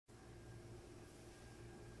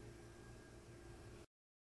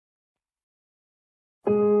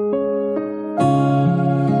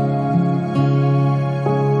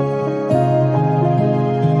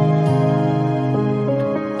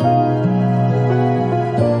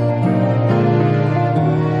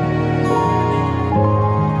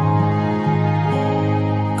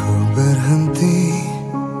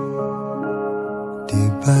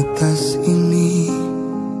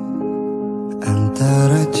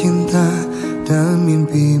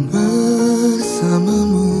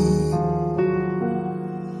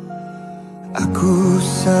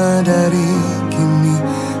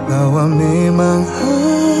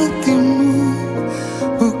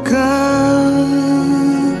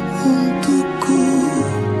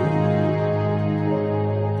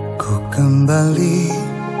kembali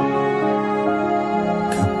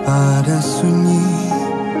kepada sunyi.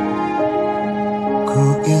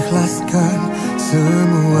 Ku ikhlaskan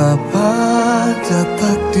semua pada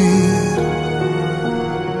takdir.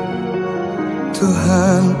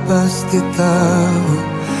 Tuhan pasti tahu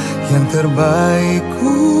yang terbaik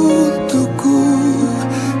untukku.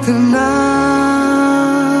 Tenanglah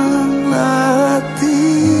hatiku,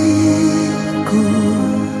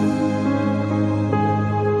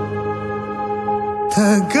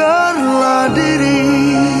 tegarlah diri,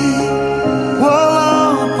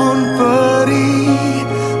 walaupun perih.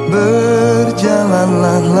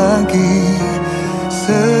 Berjalanlah lagi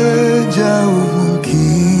sejauh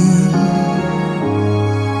mungkin,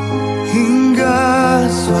 hingga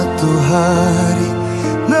suatu hari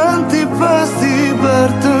nanti pasti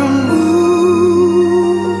bertemu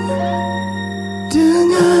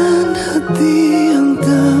dengan hati yang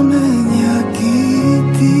tak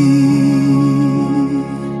menyakiti.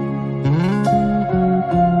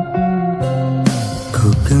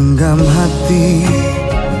 Ku genggam hati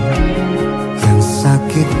yang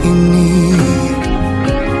sakit ini,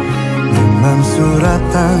 memang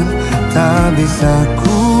suratan tak bisa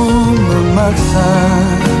ku memaksa.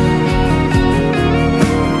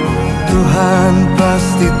 Tuhan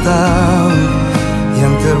pasti tahu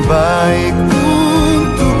yang terbaik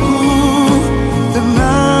untukku.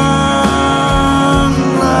 Tenanglah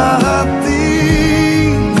hati,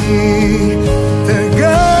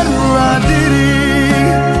 tegarlah diri,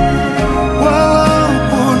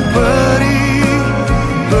 walaupun perih.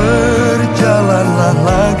 Berjalanlah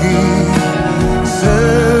lagi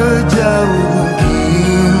sejauh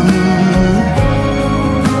mungkin,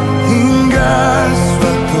 hingga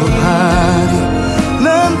suatu hari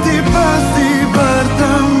nanti pasti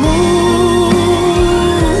bertemu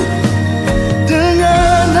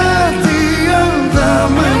dengan hati yang tak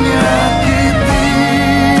menyakiti.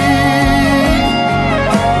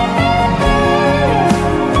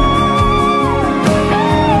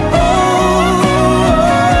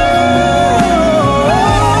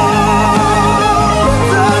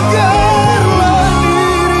 Tegarlah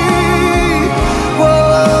diri,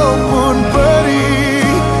 walaupun perih.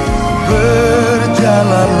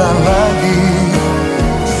 Berjalanlah lagi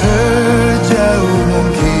sejauh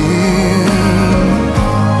mungkin,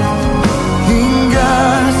 hingga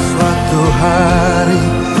suatu hari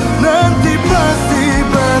nanti pasti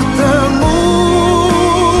bertemu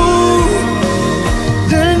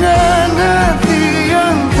dengan hati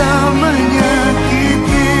yang tak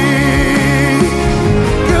menyakiti.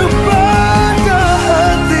 Kepada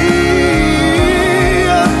hati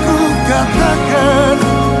aku katakan,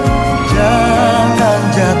 jangan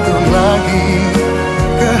jatuh lagi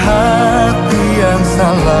ke hati yang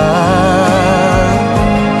salah,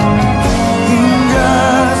 hingga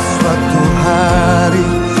suatu hari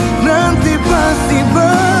nanti pasti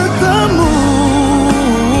bertemu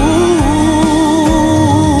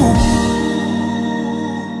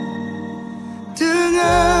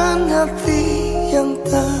dengan hati yang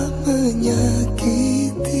tak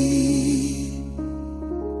menyakiti.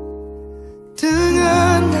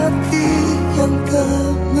 Dengan hati yang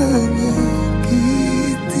tak menyakiti.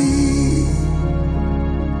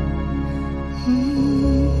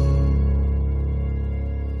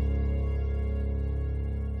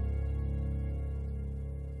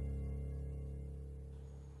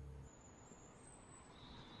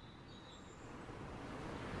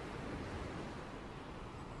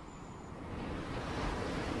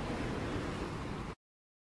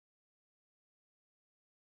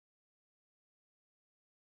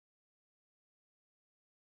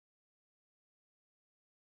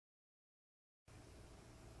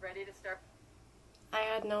 Ready to start? I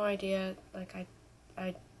had no idea, like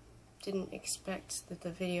I didn't expect that the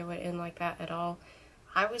video would end like that at all.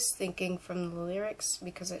 I was thinking from the lyrics,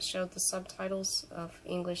 because it showed the subtitles of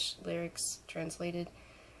English lyrics translated,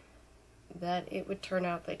 that it would turn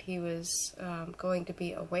out that he was going to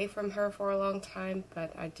be away from her for a long time,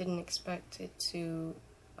 but I didn't expect it to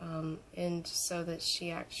end so that she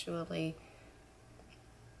actually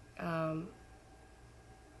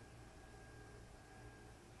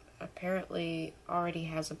apparently already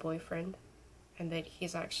has a boyfriend, and that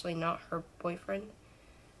he's actually not her boyfriend,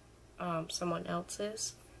 someone else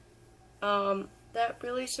is. That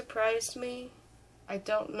really surprised me. I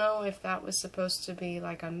don't know if that was supposed to be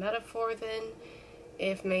like a metaphor then,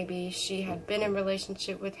 if maybe she had been in a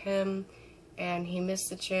relationship with him and he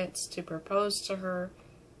missed the chance to propose to her,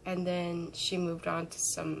 and then she moved on to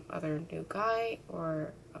some other new guy,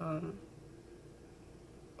 or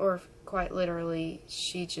quite literally,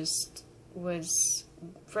 she just was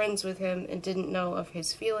friends with him and didn't know of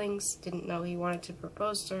his feelings, didn't know he wanted to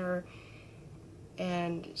propose to her,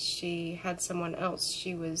 and she had someone else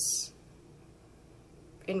she was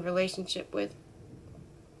in relationship with.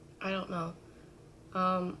 I don't know.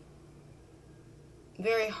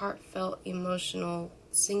 Very heartfelt, emotional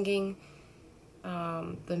singing.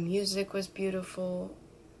 The music was beautiful.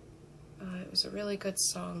 It was a really good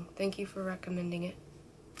song. Thank you for recommending it.